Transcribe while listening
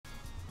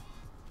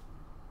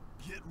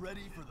Get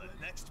ready for the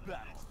next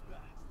battle.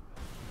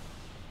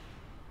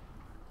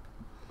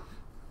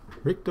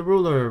 Rick the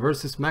Ruler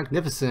versus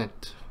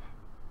Magnificent.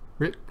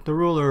 Rick the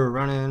Ruler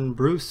running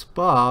Bruce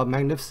Bob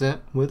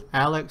Magnificent with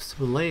Alex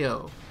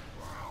Vallejo.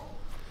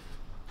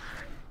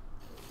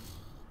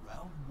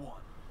 Round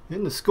one.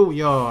 In the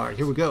schoolyard,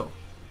 here we go.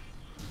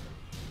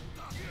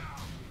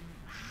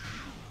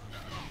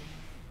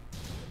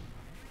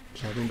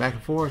 Jabbing back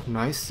and forth,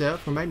 nice set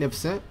from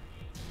Magnificent.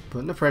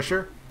 Putting the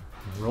pressure,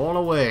 rolling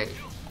away.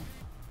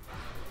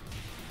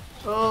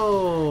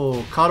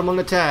 Oh, caught him on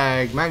the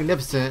tag.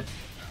 Magnificent.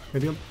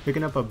 Maybe I'm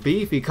picking up a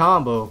beefy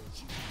combo.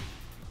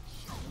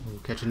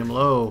 Catching him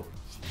low.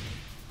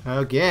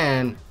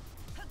 Again.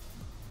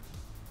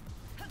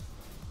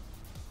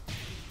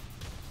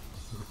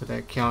 Look for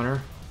that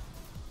counter.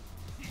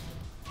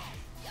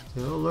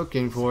 Still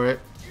looking for it.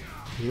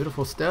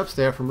 Beautiful steps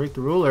there from Rick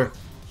the Ruler.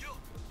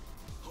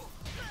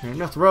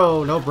 And a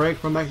throw, no break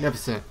from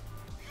Magnificent.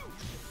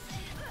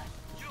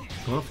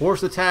 Gonna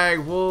force the tag.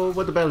 Whoa,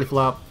 with the belly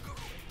flop.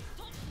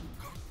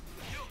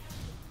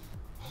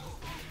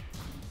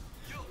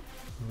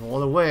 All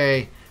the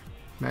way.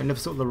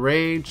 Magnificent with the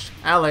rage.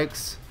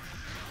 Alex.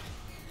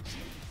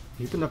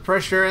 Keeping the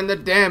pressure and the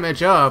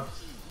damage up.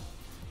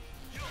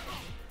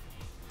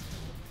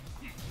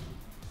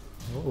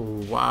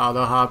 Oh, wow.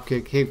 The hop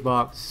kick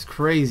kickbox is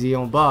crazy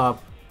on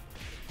Bob.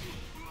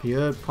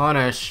 Good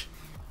punish.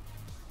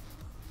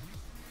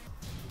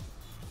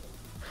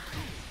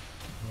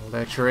 Oh,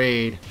 that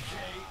trade.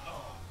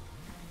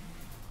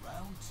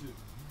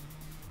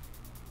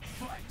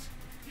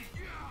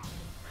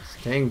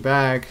 Staying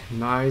back.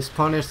 Nice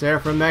punish there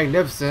from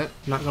Magnificent.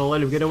 Not going to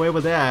let him get away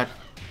with that.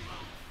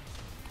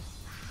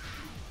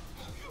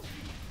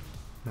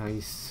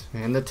 Nice.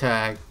 And the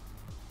tag.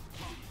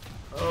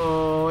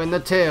 Oh, in the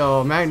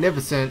tail.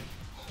 Magnificent.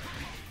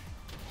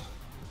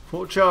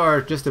 Full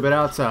charge. Just a bit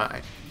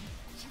outside.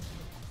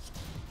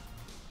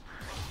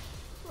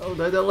 Oh,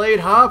 the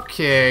delayed hop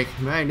kick.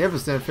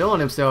 Magnificent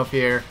feeling himself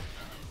here.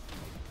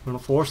 Going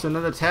to force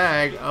another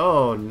tag.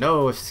 Oh,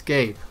 no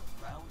escape.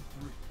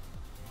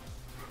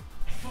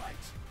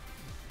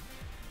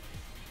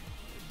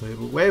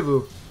 Webu,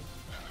 webu.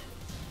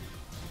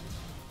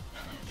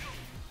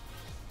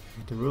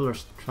 The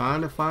Ruler's trying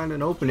to find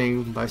an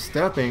opening by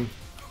stepping.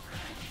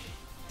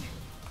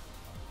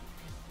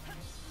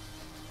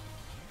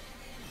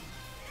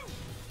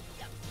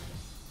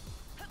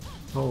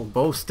 Oh,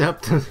 both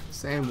stepped the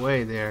same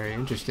way there.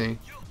 Interesting.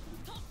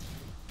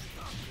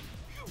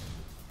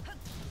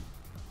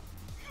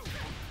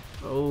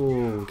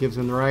 Oh, gives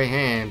him the right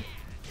hand.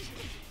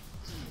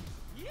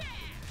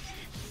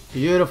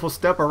 Beautiful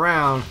step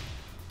around.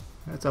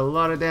 That's a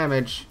lot of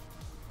damage.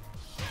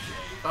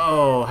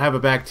 Oh, have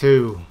it back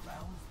too.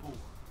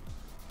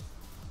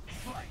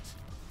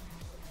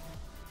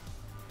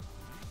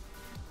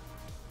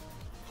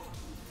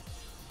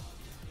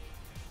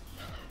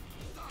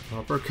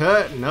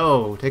 Uppercut?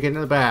 No. Take it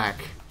in the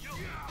back.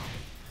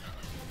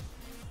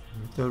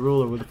 The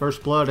Ruler with the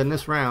first blood in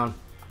this round.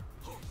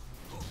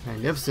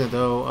 Magnificent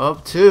though.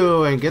 Up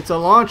two and gets a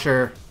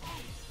launcher.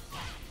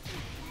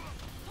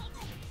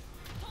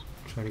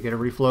 Trying to get a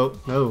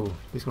refloat. No.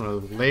 He's going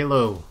to lay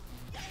low.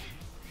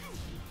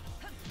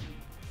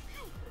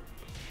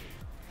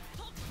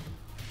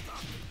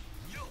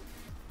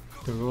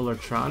 The Ruler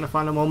trying to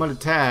find a moment to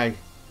tag.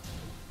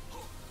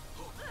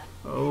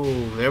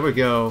 Oh, there we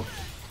go.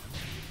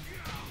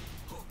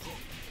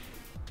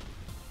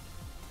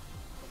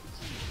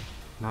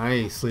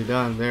 Nicely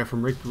done there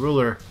from Rick the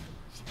Ruler.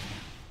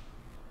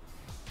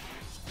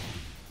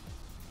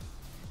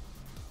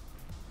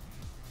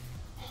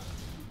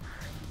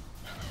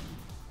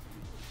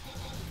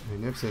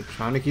 Magnificent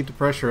trying to keep the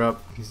pressure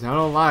up. He's not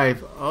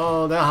alive.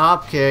 Oh, that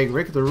hop kick.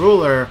 Rick the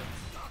Ruler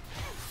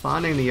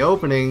finding the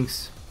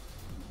openings.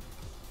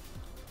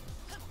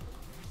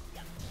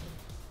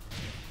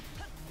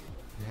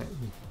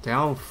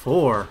 Down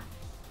four.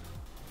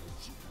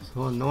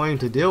 So annoying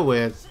to deal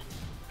with.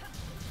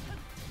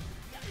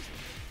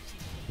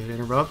 Good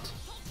interrupt.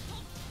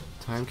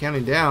 Time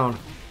counting down.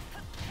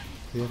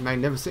 See if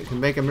Magnificent can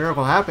make a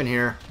miracle happen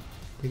here.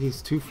 I think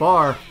he's too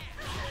far.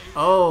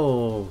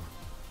 Oh.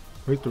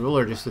 Rick the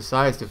Ruler just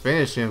decides to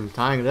finish him,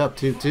 tying it up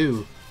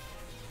 2-2.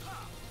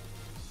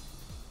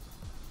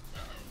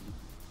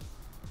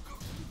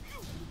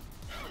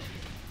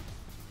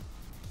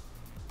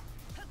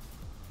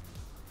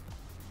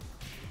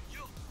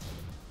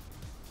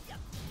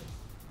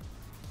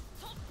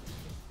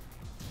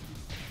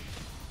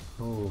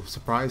 Oh,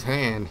 surprise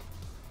hand.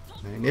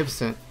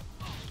 Magnificent.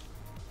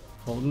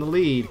 Holding the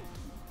lead.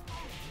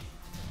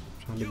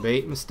 Trying to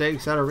bait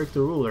mistakes out of Rick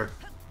the Ruler.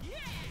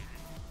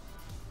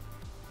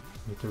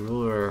 Rick the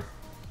Ruler.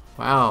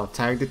 Wow,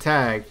 tag to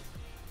tag.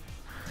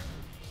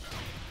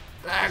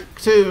 Back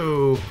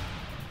two.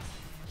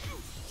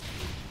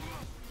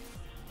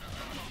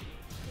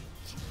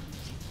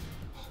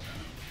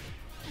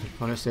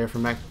 Punish there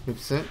from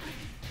Magnificent.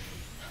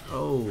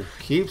 Oh,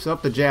 keeps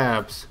up the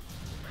jabs.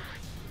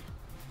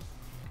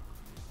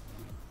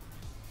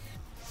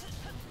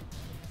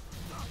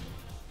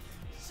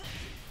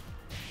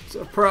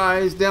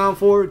 Surprise, down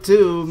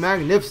 4-2.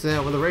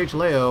 Magnificent with a Rage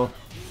Leo.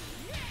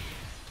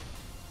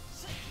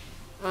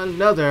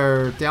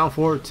 Another down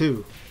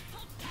 4-2.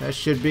 That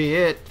should be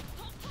it.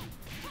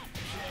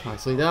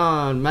 Nicely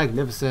done.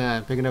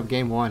 Magnificent. Picking up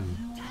game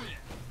 1.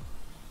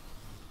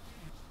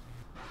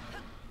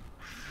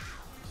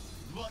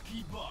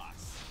 Lucky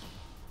boss.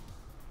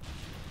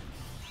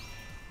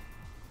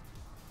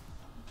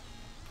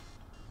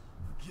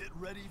 Get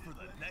ready for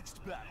the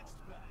next battle.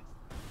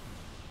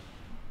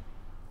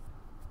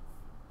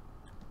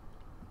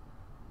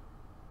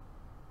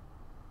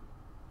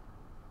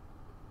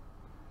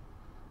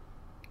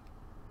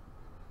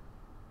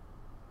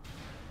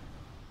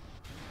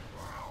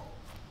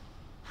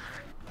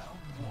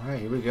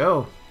 Alright, here we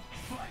go.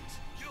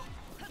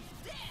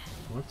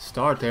 What a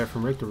start there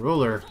from Rick the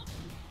Ruler.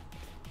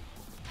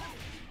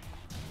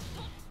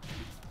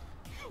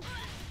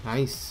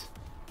 Nice.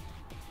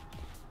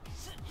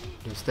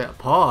 Just that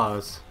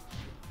pause.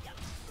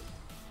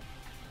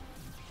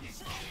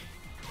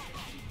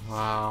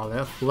 Wow,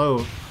 that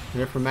float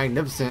there from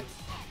Magnificent.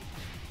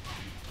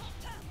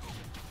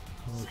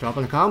 Oh,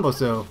 dropping the combos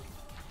though.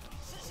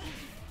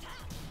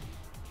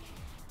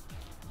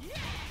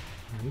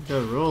 Rick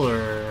the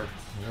Ruler.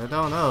 I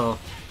don't know.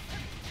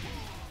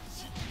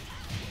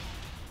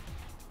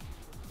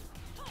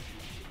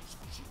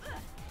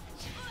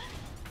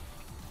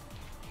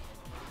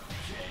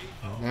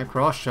 And that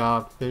cross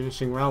chop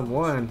finishing round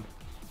 1.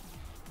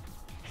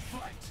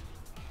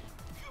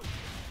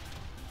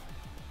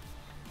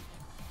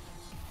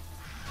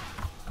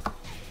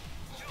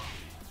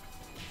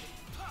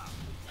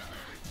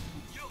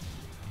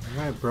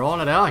 Alright,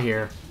 brawling it out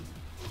here.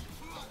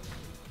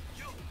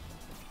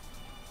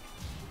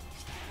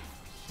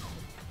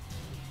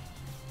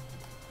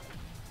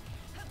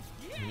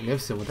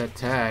 Magnificent with that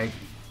tag.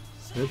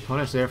 Good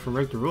punish there from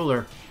Rick the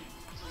Ruler.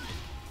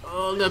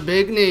 Oh, the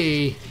big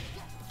knee.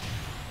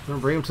 Gonna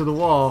bring him to the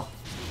wall.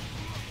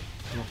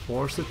 Gonna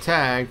force the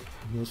tag.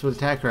 Goes for the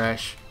tag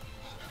crash.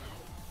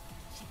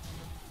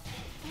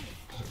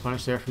 Good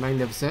punish there from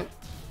Magnificent.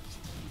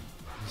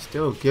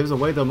 Still gives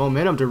away the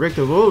momentum to Rick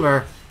the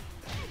Ruler.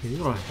 He's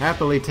gonna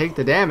happily take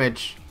the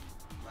damage.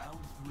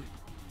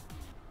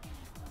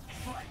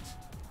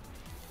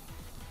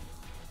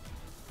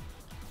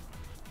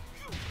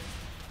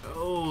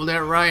 Oh,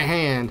 that right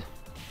hand.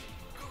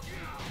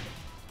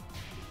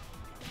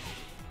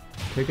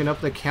 Picking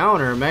up the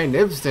counter.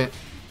 Magnificent.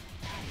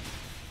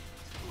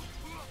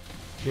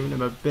 Giving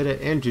him a bit of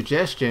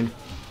indigestion.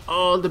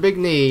 Oh, the big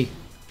knee.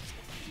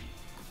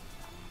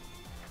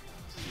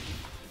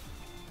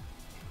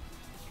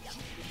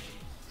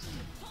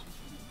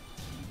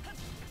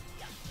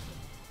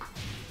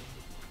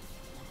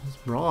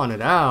 Just brawling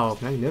it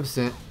out.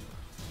 Magnificent.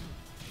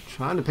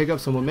 Trying to pick up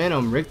some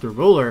momentum. Rick the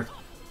Ruler.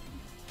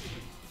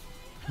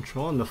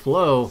 Controlling the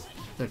flow.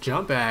 The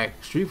jump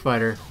back. Street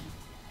Fighter.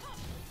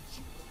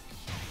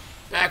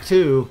 Back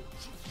 2.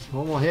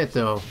 One more hit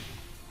though.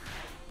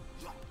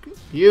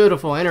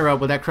 Beautiful interrupt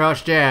with that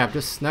crouch jab.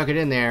 Just snuck it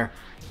in there.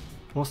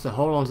 Wants to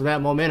hold on to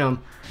that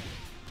momentum.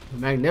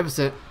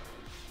 Magnificent.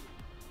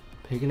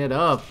 Picking it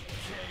up.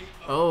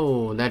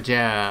 Oh, that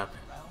jab.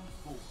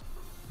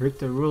 Rick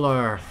the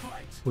Ruler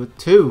with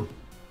 2.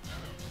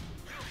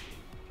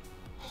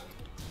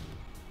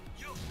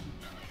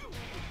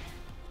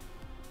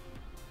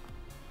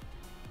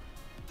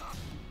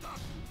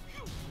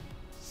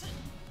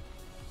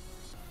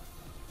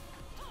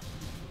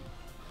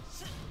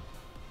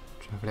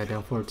 For that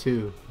down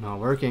 4-2. Not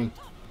working.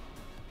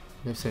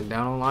 They've sent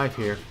down on life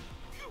here.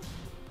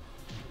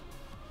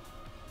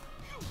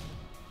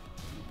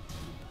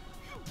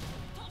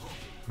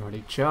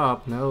 Already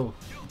chop. No.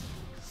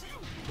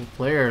 The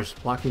players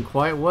blocking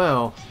quite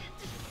well.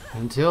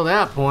 Until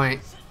that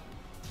point.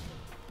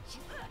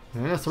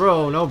 And a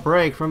throw. No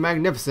break from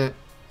Magnificent.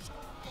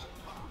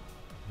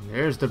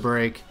 There's the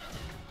break.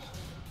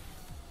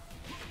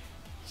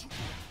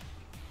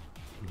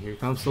 And here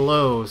comes the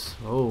lows.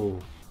 Oh.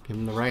 Give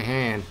him the right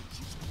hand.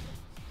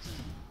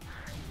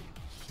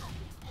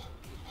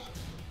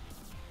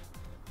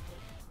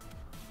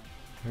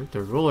 Rick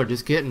the Ruler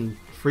just getting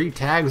free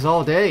tags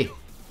all day.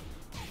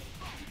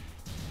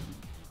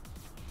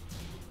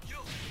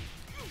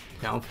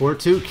 Down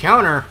 4-2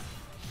 counter.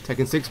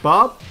 Tekken 6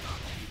 Bob.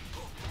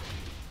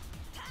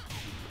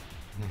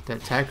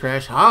 That tag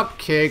crash. Hop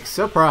kick.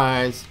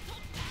 Surprise.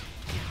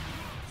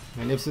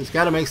 Magnificent's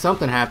got to make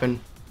something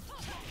happen.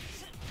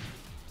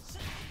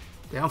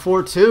 Down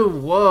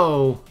 4-2.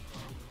 Whoa.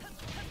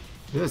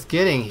 Just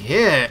getting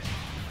hit.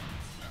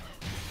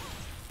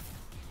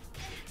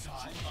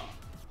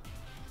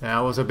 That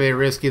was a bit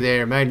risky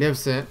there.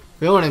 Magnificent.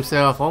 Feeling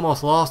himself.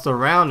 Almost lost a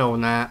round on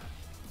that.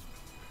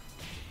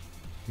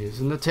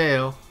 Using the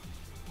tail.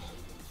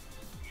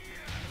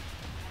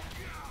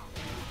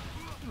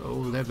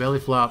 Oh, that belly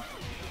flop.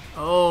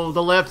 Oh,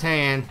 the left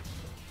hand.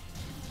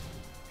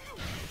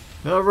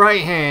 The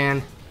right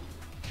hand.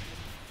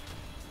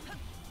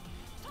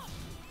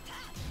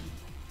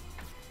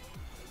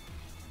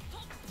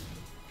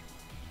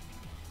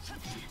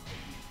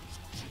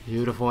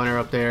 Beautiful enter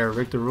up there.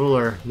 Rick the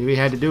Ruler knew he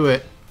had to do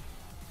it.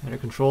 Had to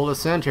control the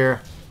center.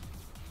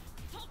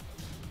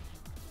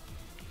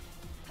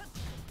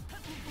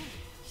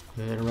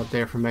 Good enter up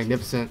there from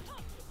Magnificent.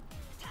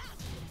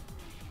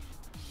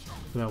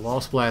 That wall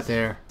splat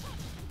there.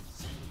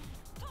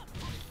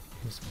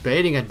 Just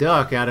baiting a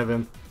duck out of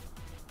him.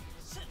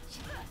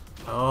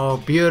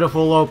 Oh,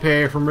 beautiful low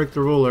parry from Rick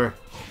the Ruler.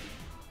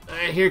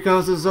 And here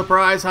comes the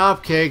surprise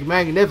hop kick.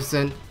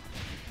 Magnificent.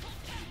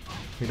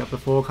 Pick up the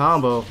full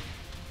combo.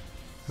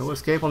 No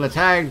escape on the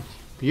tag.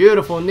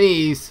 Beautiful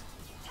knees.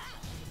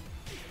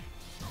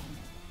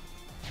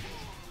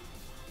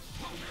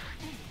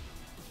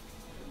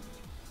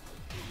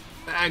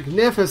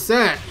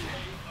 Magnificent.